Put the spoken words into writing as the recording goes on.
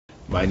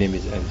My name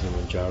is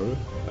Monjaro.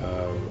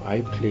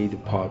 I play the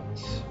part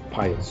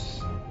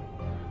Pius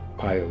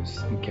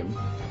Ikem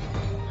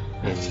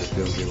in the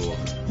film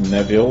Dreamwalker.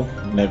 Neville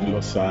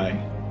Osai.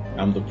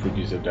 I'm the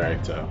producer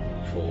director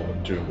for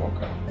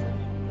Dreamwalker.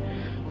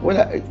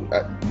 Well,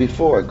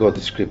 before I got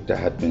the script, I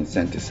had been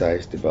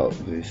sensitized about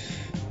this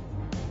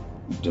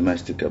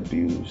domestic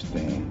abuse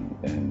thing,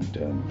 and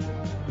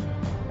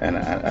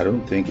I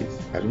don't think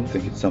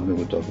it's something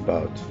we talk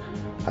about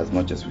as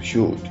much as we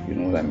should. You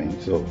know what I mean?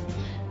 So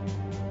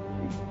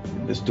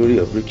the story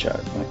of Richard,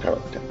 my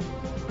character,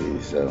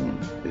 is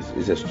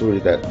a story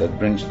that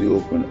brings to the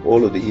open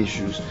all of the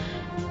issues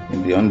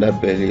in the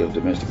underbelly of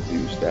domestic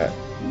abuse that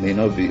may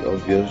not be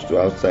obvious to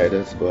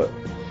outsiders, but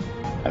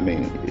I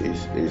mean,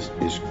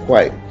 is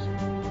quite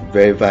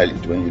very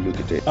valid when you look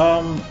at it.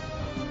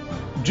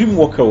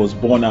 Dreamwalker was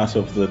born out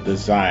of the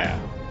desire,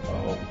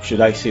 or should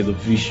I say the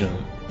vision,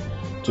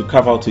 to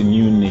carve out a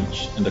new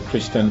niche in the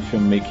Christian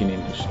filmmaking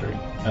industry.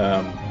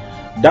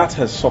 That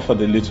has suffered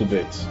a little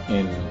bit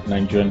in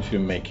Nigerian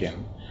filmmaking,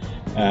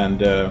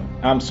 and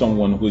I'm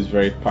someone who is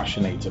very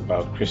passionate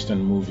about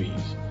Christian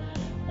movies.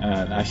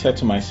 And I said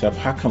to myself,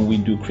 how can we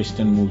do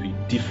Christian movie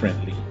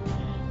differently,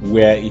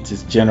 where it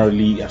is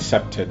generally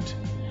accepted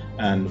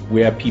and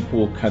where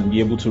people can be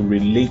able to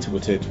relate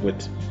with it,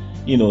 with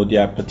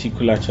their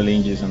particular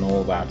challenges and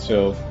all that.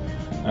 So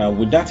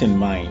with that in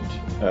mind,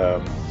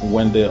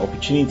 when the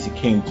opportunity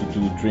came to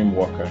do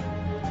Dreamwalker,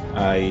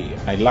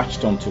 I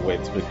latched onto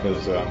it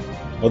because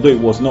although it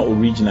was not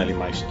originally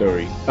my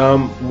story,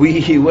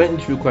 we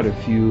went through quite a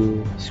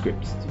few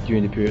scripts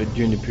during the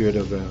period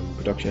of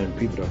production and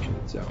pre-production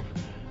itself.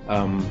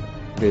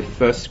 The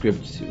first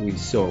script we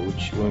saw,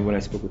 which when I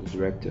spoke with the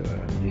director,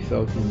 we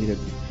felt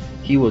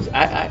he was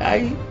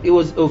it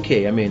was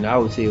okay. I mean, I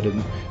would say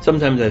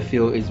sometimes I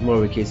feel it's more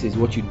of a case is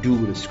what you do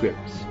with the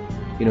script.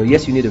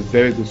 Yes, you need a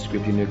very good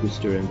script, you need a good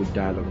story and good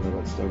dialogue and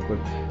all that stuff, but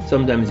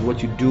sometimes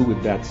what you do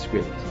with that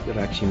script that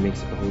actually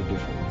makes a whole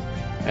difference.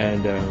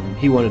 And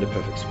he wanted a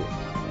perfect script,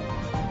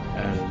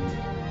 and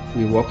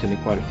we worked on it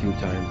quite a few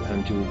times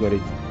until we got it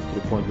to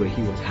the point where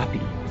he was happy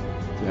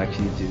to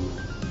actually do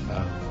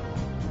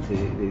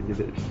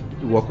the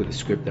work with the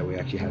script that we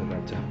actually had at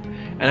that time.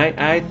 And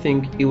I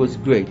think it was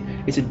great.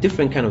 It's a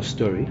different kind of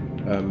story.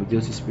 It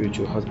deals with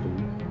spiritual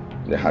husband.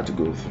 They had to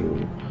go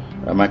through.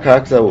 My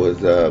character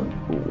was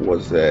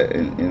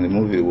in the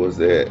movie was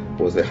a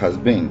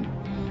husband.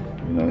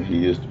 He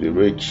used to be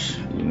rich.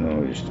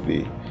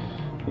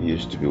 He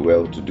used to be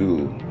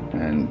well-to-do,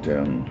 and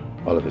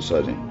all of a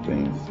sudden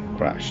things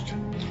crashed.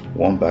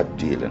 One bad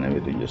deal and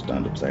everything just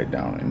turned upside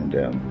down. And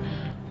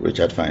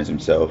Richard finds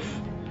himself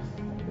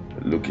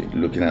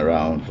looking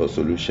around for a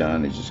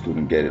solution. He just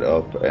couldn't get it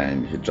up,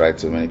 and he tried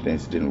so many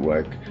things, it didn't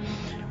work.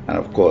 And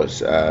of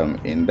course,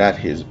 in that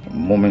his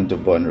moment of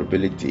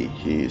vulnerability,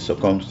 he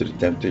succumbs to the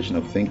temptation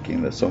of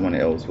thinking that someone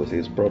else was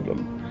his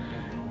problem.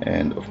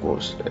 And of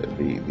course,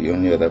 the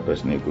only other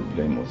person he could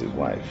blame was his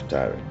wife,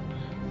 Tare,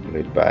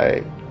 played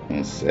by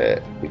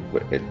Nse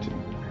Ikpe-Etim.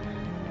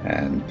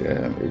 And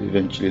it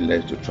eventually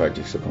led to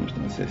tragic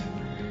circumstances.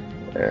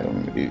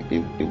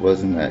 It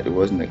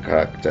wasn't a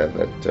character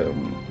that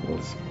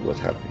was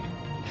happy.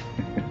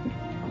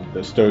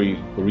 The story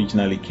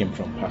originally came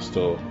from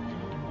Pastor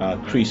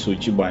Chris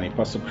Ojibwani.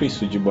 Pastor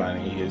Chris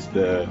Ojibwani is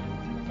the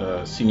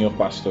senior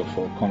pastor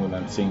for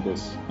Covenant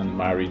Singles and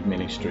Married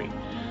Ministry.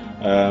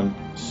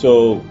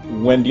 So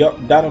when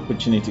that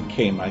opportunity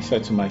came, I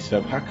said to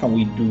myself, how can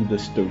we do the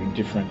story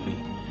differently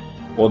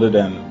other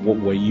than what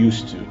we're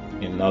used to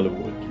in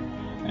Nollywood?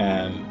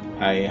 And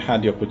I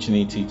had the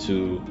opportunity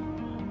to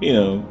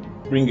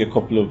bring a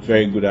couple of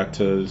very good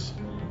actors,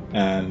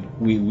 and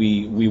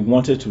we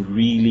wanted to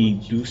really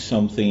do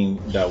something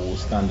that will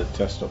stand the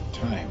test of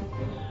time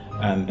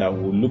and that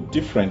will look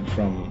different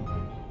from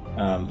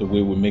the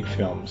way we make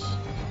films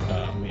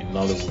in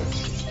Nollywood.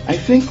 I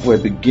think we're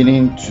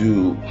beginning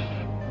to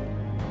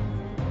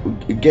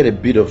get a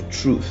bit of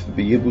truth,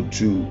 be able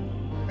to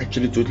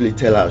actually totally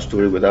tell our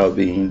story without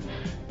being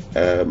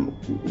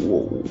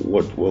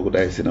what would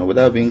I say now,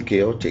 without being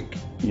chaotic.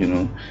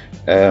 The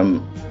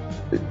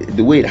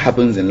way it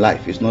happens in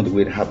life is not the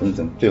way it happens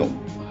in film.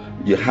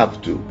 You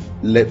have to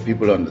let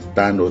people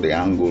understand all the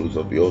angles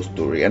of your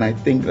story, and I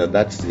think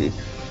that's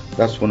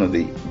one of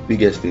the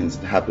biggest things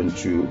that happened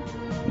to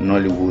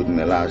Nollywood in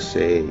the last,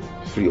 say,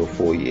 3 or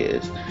 4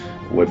 years.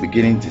 We're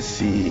beginning to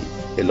see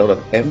a lot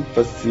of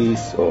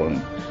emphasis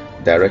on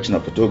direction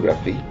of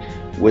photography,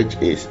 which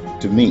is,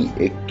 to me,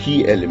 a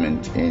key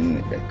element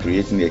in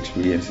creating the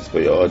experiences for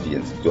your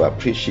audience to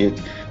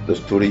appreciate the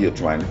story you're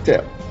trying to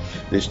tell.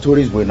 The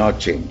stories will not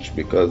change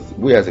because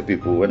we as a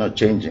people, we're not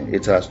changing.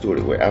 It's our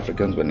story. We're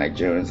Africans, we're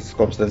Nigerians, the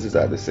circumstances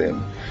are the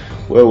same.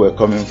 Where we're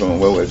coming from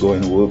and where we're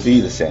going will be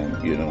the same,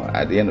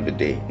 at the end of the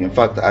day. In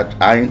fact,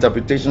 our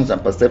interpretations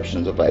and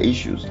perceptions of our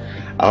issues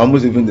are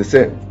almost even the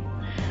same.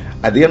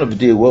 At the end of the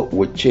day, what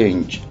will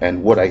change,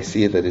 and what I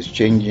see that is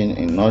changing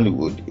in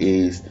Nollywood,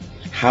 is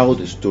how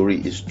the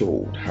story is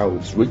told, how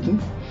it's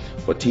written,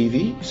 for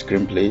TV,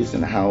 screenplays,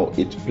 and how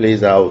it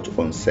plays out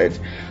on set,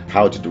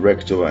 how the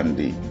director and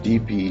the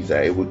DPs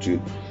are able to,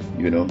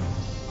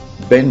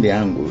 bend the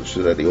angles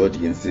so that the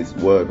audiences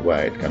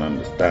worldwide can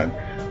understand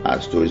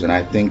our stories. And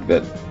I think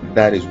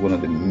that is one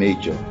of the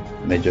major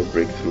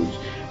breakthroughs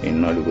in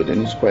Nollywood,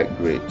 and it's quite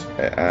great.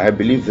 I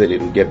believe that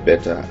it will get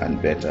better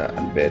and better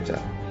and better.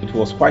 It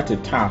was quite a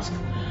task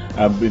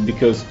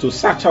because to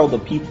search out the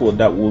people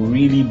that will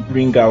really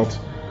bring out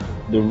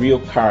the real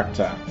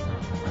character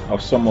of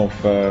some of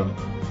the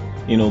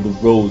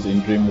roles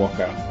in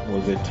Dreamwalker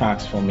was a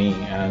task for me,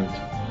 and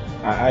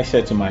I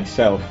said to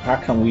myself, how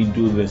can we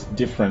do this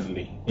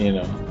differently? And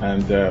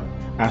I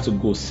had to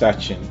go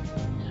searching.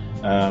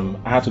 I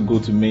had to go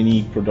to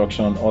many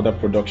other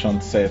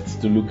production sets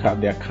to look at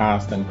their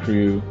cast and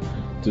crew,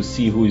 to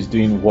see who is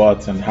doing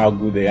what and how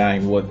good they are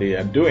in what they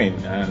are doing.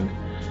 And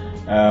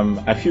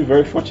I feel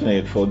very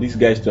fortunate for these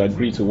guys to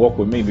agree to work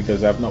with me,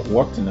 because I've not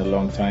worked in a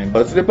long time.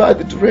 But about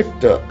the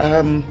director,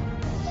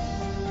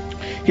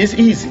 he's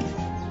easy.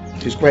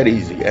 He's quite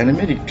easy, and he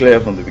made it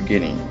clear from the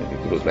beginning.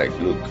 It was like,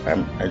 look,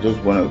 I just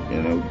want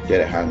to,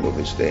 get a hang of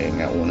this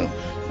thing. I want to,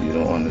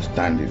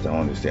 understand it. I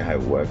want to see how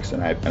it works,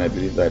 and I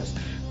believe that's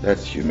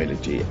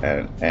humility,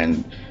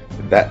 and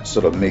that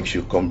sort of makes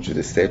you come to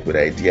the set with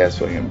ideas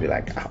for him and be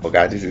like, oh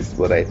God, this is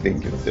what I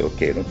think. You'll say,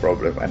 okay, no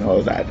problem, and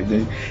all that.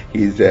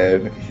 He's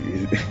and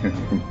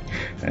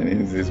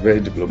he's very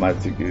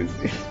diplomatic. He's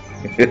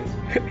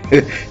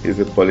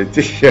a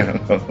politician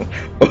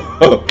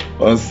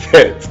on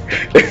set.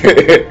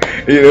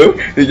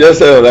 He just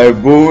sort of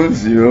like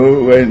bones,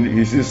 when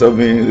he sees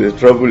something, there's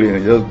trouble, and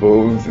he just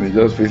bones, and he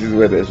just faces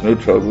where there's no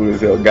trouble. He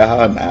says, oh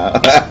God,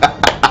 now.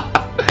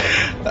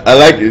 I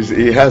like it.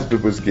 He has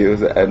people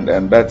skills,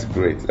 and that's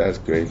great. That's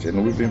great.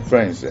 And we've been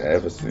friends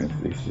ever since.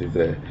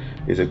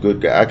 He's a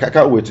good guy. I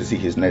can't wait to see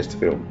his next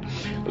film.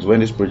 Because when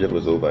this project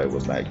was over, it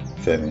was like,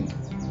 Femi,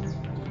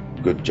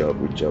 good job.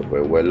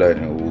 We're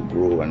learning, we'll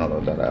grow, and all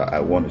of that. I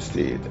want to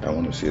see it. I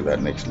want to see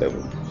that next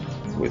level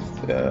with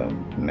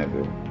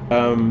Neville.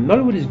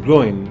 Nollywood is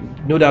growing,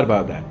 no doubt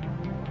about that.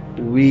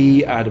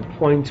 We are at a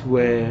point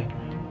where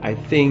I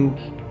think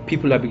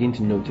people are beginning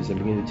to notice and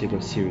beginning to take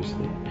us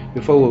seriously.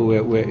 Before,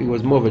 it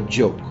was more of a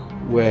joke,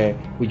 where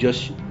we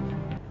just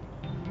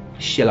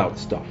shell out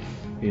stuff.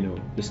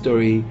 The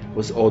story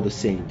was all the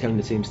same, telling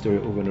the same story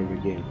over and over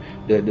again.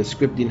 The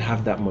script didn't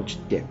have that much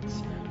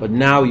depth. But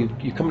now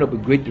you're coming up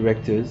with great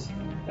directors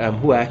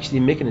who are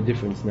actually making a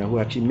difference now, who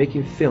are actually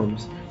making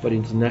films for the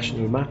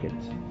international market.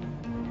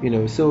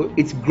 So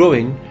it's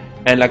growing,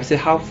 and like I said,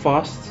 how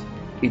fast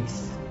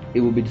it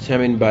will be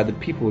determined by the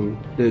people,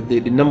 the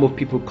number of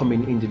people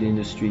coming into the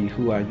industry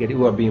who are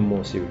being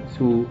more serious,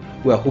 who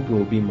are hoping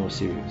will be more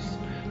serious.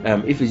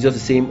 If it's just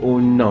the same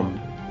old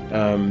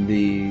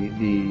the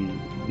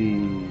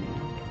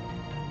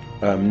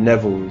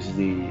Nevilles,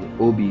 the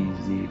Obis,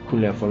 the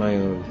Kunle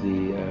Afolayons,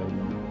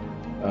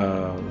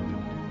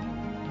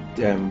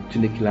 the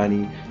Tunde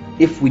Kilani,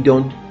 if we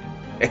don't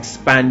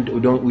expand,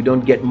 we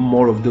don't get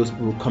more of those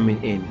people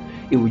coming in,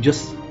 it will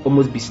just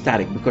almost be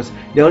static, because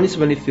there are only so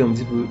many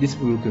films these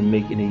people can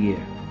make in a year.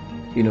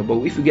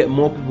 But if we get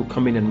more people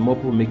coming and more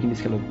people making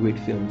these kind of great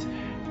films,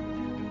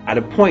 at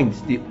a point,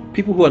 the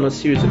people who are not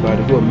serious about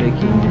it, who are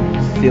making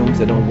films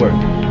that don't work,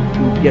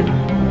 will get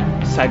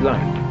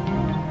sidelined.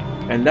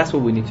 And that's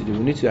what we need to do. We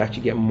need to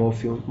actually get more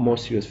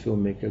serious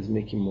filmmakers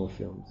making more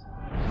films.